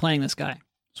should be playing this guy.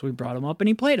 So we brought him up and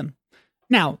he played him.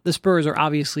 Now, the Spurs are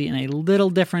obviously in a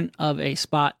little different of a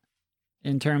spot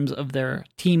in terms of their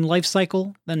team life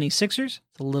cycle than the Sixers.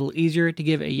 It's a little easier to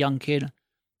give a young kid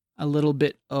a little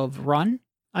bit of run.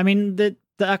 I mean,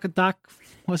 Doc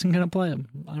wasn't going to play him.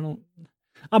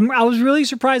 I was really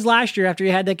surprised last year after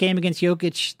he had that game against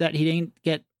Jokic that he didn't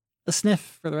get a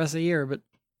sniff for the rest of the year, but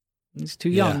he's too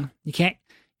young. Yeah. You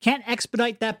can't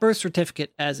expedite that birth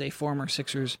certificate, as a former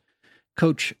Sixers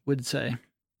coach would say.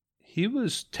 He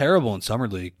was terrible in Summer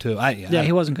League too.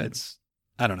 He wasn't good.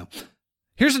 I don't know.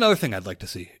 Here's another thing I'd like to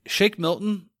see. Shake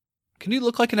Milton, can you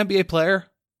look like an NBA player?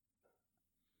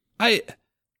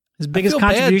 His biggest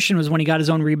contribution was when he got his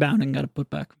own rebound and got a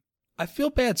putback. I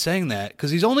feel bad saying that because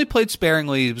he's only played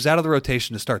sparingly. He was out of the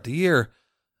rotation to start the year,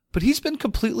 but he's been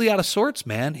completely out of sorts,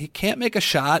 man. He can't make a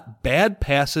shot, bad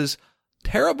passes,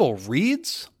 terrible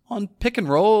reads on pick and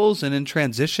rolls and in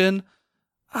transition.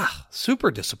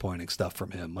 Super disappointing stuff from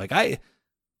him. Like I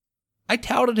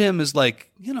touted him as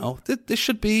like, this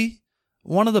should be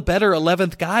one of the better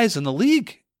 11th guys in the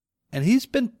league, and he's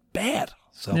been bad.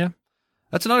 So yeah.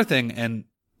 That's another thing. And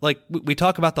like we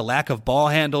talk about the lack of ball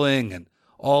handling and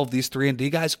all of these 3-and-D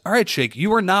guys. All right, Shake,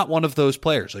 you are not one of those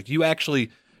players. Like you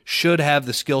actually should have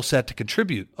the skill set to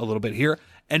contribute a little bit here.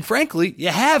 And frankly, you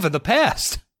have in the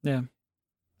past. Yeah.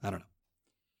 I don't know.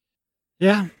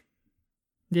 Yeah.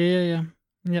 Yeah.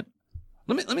 Yep.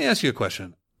 Let me ask you a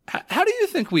question. How do you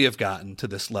think we have gotten to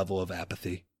this level of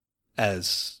apathy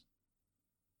as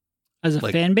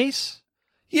a fan base?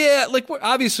 Yeah, like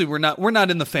we're not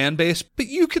in the fan base, but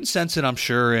you can sense it, I'm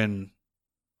sure, in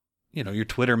your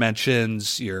Twitter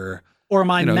mentions, or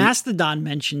my Mastodon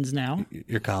mentions now.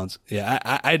 Your Collins. Yeah,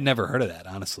 I'd never heard of that,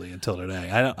 honestly, until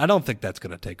today. I don't think that's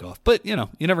going to take off, but you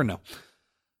never know.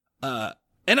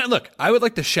 And look, I would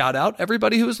like to shout out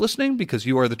everybody who is listening because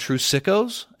you are the true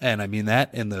sickos, and I mean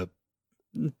that in the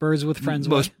Birds with Friends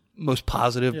most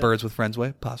positive Birds with Friends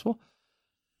way possible.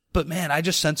 But man, I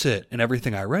just sense it in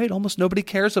everything I write. Almost nobody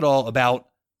cares at all about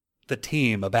the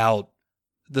team, about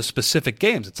the specific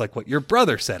games. It's like what your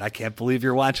brother said. I can't believe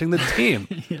you're watching the team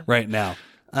right now.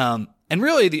 And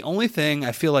really, the only thing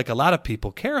I feel like a lot of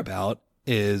people care about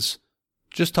is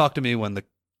just talk to me when the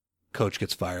coach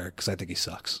gets fired because I think he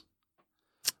sucks.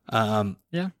 How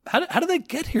did they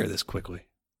get here this quickly?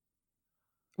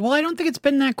 Well, I don't think it's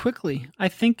been that quickly. I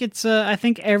think it's I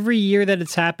think every year that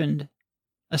it's happened,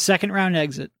 a second round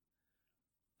exit.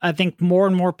 I think more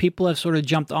and more people have sort of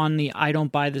jumped on the I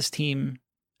don't buy this team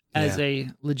as a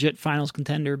legit finals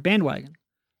contender bandwagon.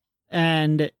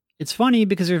 And it's funny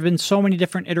because there have been so many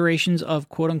different iterations of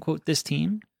quote unquote this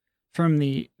team, from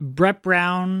the Brett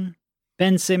Brown,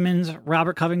 Ben Simmons,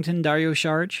 Robert Covington, Dario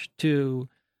Saric to,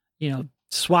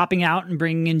 swapping out and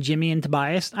bringing in Jimmy and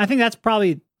Tobias. I think that's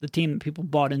probably the team that people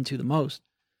bought into the most.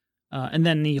 And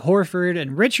then the Horford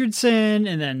and Richardson,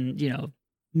 and then,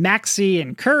 Maxey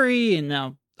and Curry, and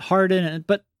now Harden.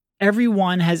 But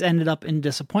everyone has ended up in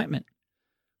disappointment.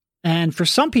 And for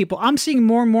some people, I'm seeing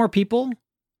more and more people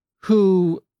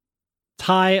who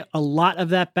tie a lot of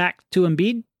that back to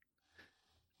Embiid.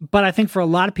 But I think for a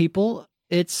lot of people,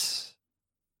 it's,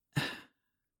 I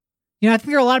think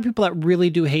there are a lot of people that really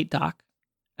do hate Doc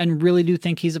and really do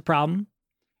think he's a problem.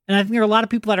 And I think there are a lot of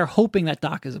people that are hoping that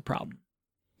Doc is a problem.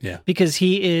 Yeah. Because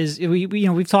he is,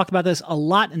 we've talked about this a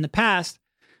lot in the past,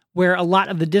 where a lot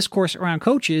of the discourse around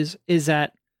coaches is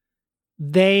that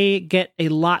they get a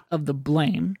lot of the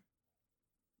blame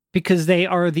because they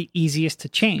are the easiest to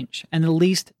change and the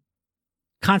least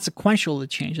consequential to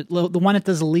change, the one that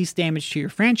does the least damage to your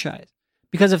franchise.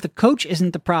 Because if the coach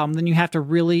isn't the problem, then you have to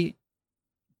really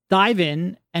dive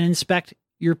in and inspect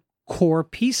your core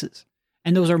pieces.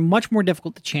 And those are much more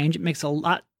difficult to change.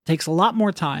 It takes a lot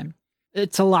more time.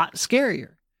 It's a lot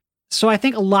scarier. So I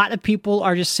think a lot of people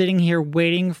are just sitting here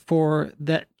waiting for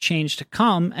that change to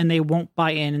come, and they won't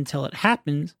buy in until it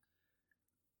happens.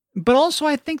 But also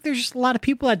I think there's just a lot of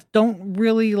people that don't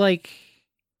really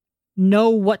know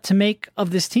what to make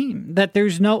of this team. That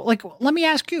there's no, let me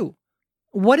ask you,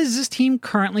 what is this team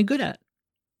currently good at?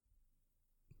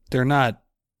 They're not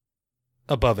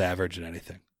above average in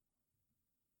anything.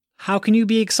 How can you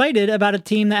be excited about a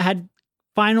team that had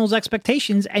finals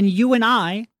expectations, and you and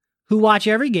I, who watch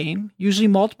every game, usually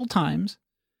multiple times,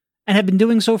 and have been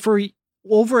doing so for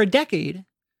over a decade,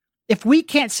 if we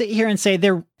can't sit here and say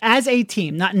they're, as a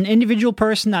team, not an individual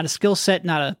person, not a skill set,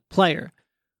 not a player,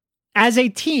 as a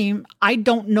team, I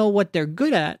don't know what they're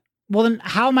good at, well then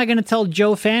how am I going to tell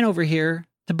Joe Fan over here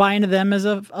to buy into them as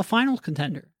a finals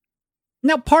contender?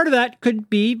 Now, part of that could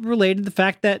be related to the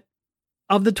fact that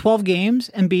of the 12 games,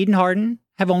 Embiid and Harden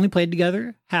have only played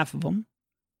together half of them.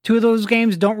 2 of those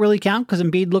games don't really count because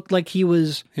Embiid looked like he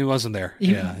wasn't there.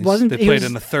 They played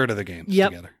in the third of the games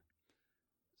together.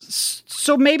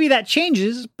 So maybe that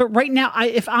changes, but right now,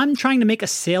 if I'm trying to make a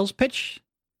sales pitch,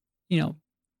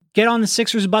 get on the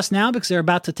Sixers bus now because they're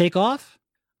about to take off,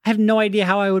 I have no idea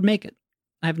how I would make it.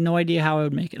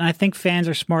 And I think fans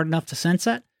are smart enough to sense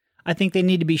that. I think they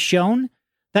need to be shown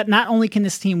that not only can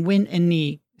this team win in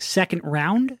the second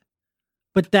round,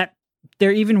 but that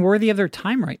they're even worthy of their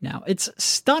time right now. It's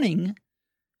stunning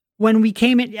when we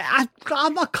came in.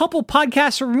 I'm a couple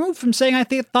podcasts removed from saying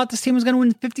thought this team was going to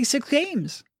win 56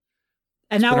 games.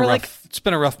 And now we're like, it's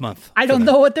been a rough month. I don't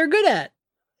know what they're good at.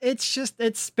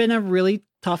 It's been a really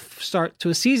tough start to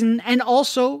a season. And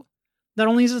also, not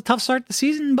only is it a tough start to the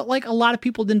season, but like a lot of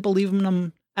people didn't believe in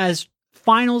them as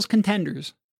finals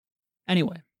contenders.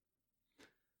 Anyway,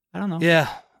 I don't know. Yeah.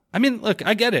 I mean, look,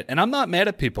 I get it. And I'm not mad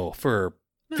at people for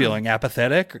feeling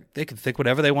apathetic. They can think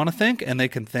whatever they want to think, and they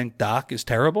can think Doc is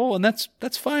terrible, and that's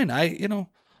fine. I'm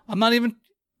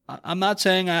not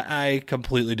saying I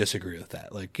completely disagree with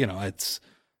that. Like, it's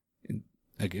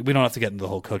like, we don't have to get into the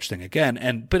whole coach thing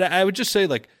again. But I would just say,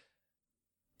 like,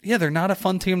 yeah, they're not a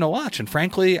fun team to watch. And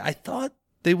frankly, I thought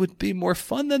they would be more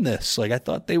fun than this. Like, I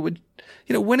thought they would,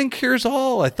 winning cures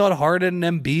all. I thought Harden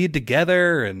and Embiid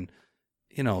together and,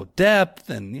 depth,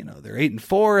 and, they're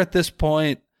 8-4 at this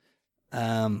point.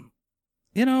 And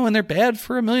they're bad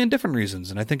for a million different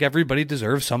reasons. And I think everybody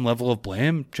deserves some level of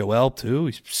blame. Joel, too.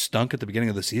 He stunk at the beginning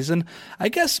of the season. I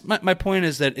guess my point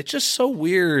is that it's just so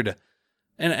weird.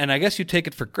 And I guess you take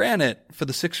it for granted for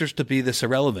the Sixers to be this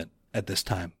irrelevant at this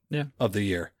time of the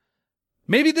year.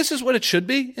 Maybe this is what it should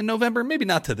be in November. Maybe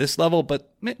not to this level,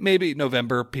 but maybe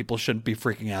November people shouldn't be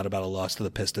freaking out about a loss to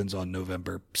the Pistons on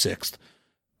November 6th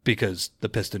because the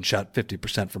Pistons shot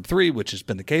 50% from three, which has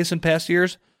been the case in past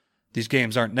years. These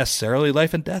games aren't necessarily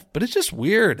life and death, but it's just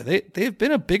weird. They've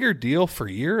been a bigger deal for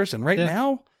years, and right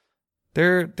now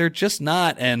they're just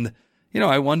not. And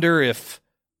I wonder if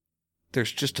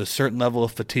there's just a certain level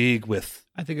of fatigue with.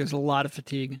 I think there's a lot of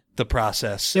fatigue. The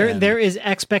process. There is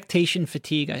expectation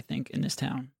fatigue, I think, in this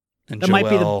town. And that might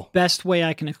be the best way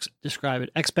I can describe it.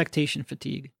 Expectation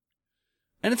fatigue.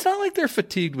 And it's not like they're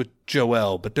fatigued with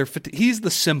Joel, but he's the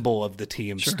symbol of the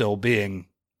team still being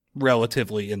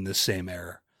relatively in this same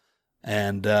era.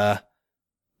 And,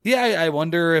 I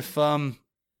wonder if,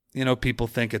 people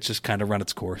think it's just kind of run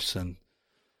its course. And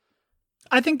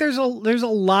I think there's a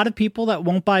lot of people that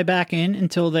won't buy back in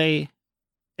until they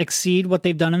exceed what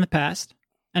they've done in the past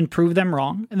and prove them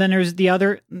wrong. And then there's the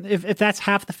other, if that's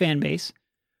half the fan base,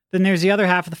 then there's the other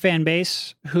half of the fan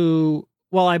base who,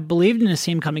 well, I believed in this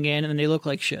team coming in and they look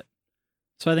like shit.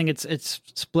 So I think it's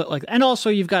split like, and also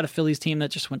you've got a Phillies team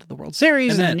that just went to the World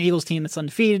Series and an Eagles team that's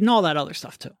undefeated and all that other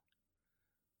stuff too.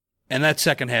 And that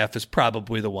second half is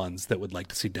probably the ones that would like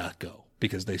to see Doc go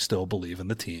because they still believe in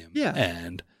the team. Yeah.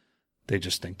 And they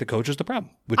just think the coach is the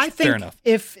problem, which I think fair enough.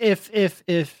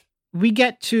 If we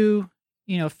get to,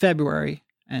 February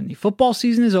and the football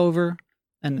season is over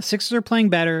and the Sixers are playing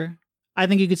better, I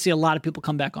think you could see a lot of people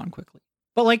come back on quickly.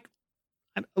 But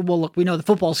look, we know the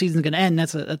football season is going to end.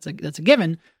 That's a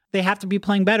given. They have to be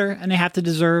playing better and they have to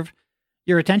deserve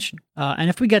your attention. And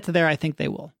if we get to there, I think they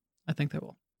will.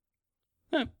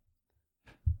 Yeah.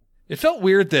 It felt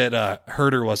weird that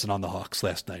Herter wasn't on the Hawks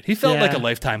last night. He felt like a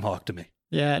lifetime Hawk to me.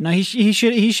 Yeah, no, he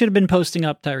should have been posting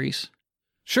up Tyrese.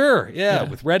 Sure, yeah,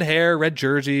 with red hair, red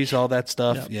jerseys, all that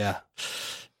stuff. Yep.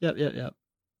 Yep.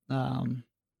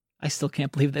 I still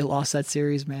can't believe they lost that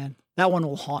series, man. That one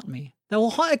will haunt me. That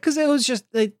will haunt because it was just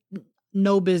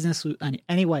no business.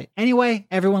 Anyway,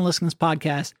 everyone listening to this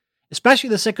podcast,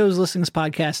 especially the sickos listening to this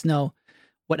podcast, know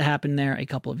what happened there a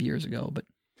couple of years ago. But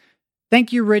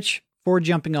thank you, Rich, for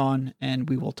jumping on, and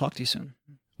we will talk to you soon.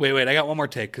 Wait, I got one more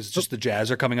take because just the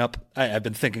Jazz are coming up. I've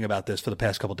been thinking about this for the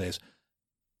past couple of days.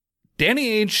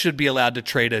 Danny Ainge should be allowed to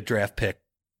trade a draft pick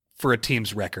for a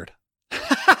team's record.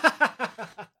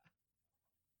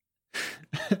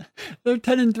 They're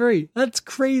 10-3. That's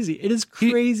crazy. It is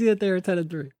crazy that they're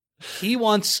 10-3.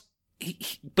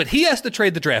 But he has to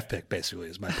trade the draft pick, basically,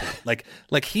 is my point.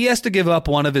 Like he has to give up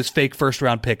one of his fake first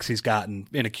round picks he's gotten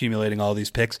in accumulating all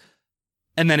these picks,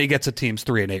 and then he gets a team's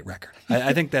 3-8 record.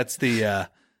 I think that's the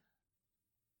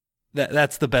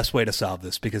that's the best way to solve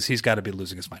this because he's got to be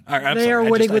losing his mind. All right, they are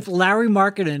winning with Larry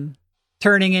Markkinen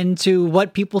turning into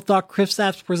what people thought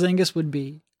Kristaps Porzingis would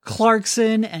be.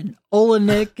 Clarkson and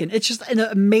Olenek, and it's just an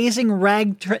amazing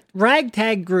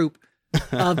ragtag group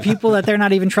of people that they're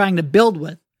not even trying to build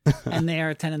with, and they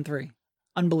are 10-3.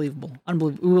 Unbelievable.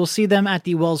 We will see them at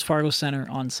the Wells Fargo Center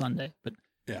on Sunday. But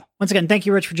once again, thank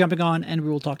you, Rich, for jumping on, and we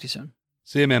will talk to you soon.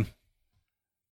 See you, man.